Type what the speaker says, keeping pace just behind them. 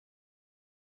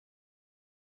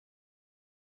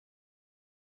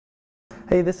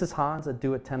Hey, this is Hans at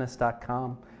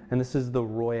doittennis.com, and this is the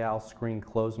Royale Screen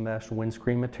closed mesh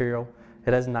windscreen material.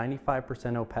 It has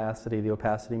 95% opacity. The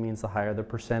opacity means the higher the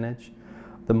percentage,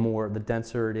 the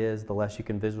denser it is, the less you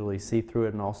can visually see through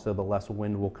it, and also the less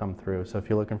wind will come through. So if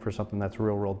you're looking for something that's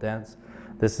real dense,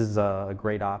 this is a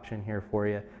great option here for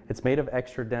you. It's made of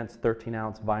extra dense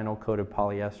 13-ounce vinyl coated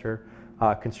polyester,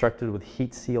 constructed with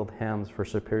heat sealed hems for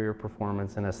superior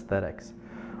performance and aesthetics.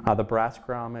 The brass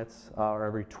grommets are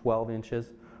every 12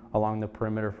 inches along the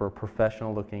perimeter for a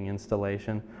professional looking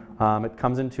installation. It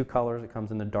comes in two colors. It comes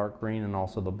in the dark green and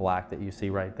also the black that you see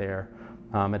right there.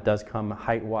 It does come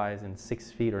height wise in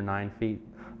 6 feet or 9 feet.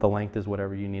 The length is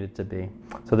whatever you need it to be.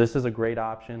 So this is a great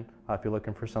option if you're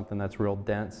looking for something that's real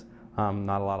dense,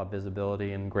 not a lot of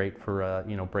visibility, and great for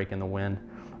breaking the wind.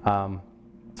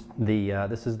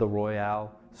 This is the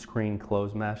Royale Screen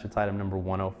closed mesh. It's item number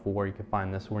 104. You can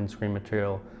find this windscreen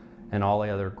material and all the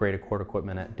other great Accord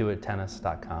equipment at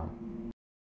doittennis.com.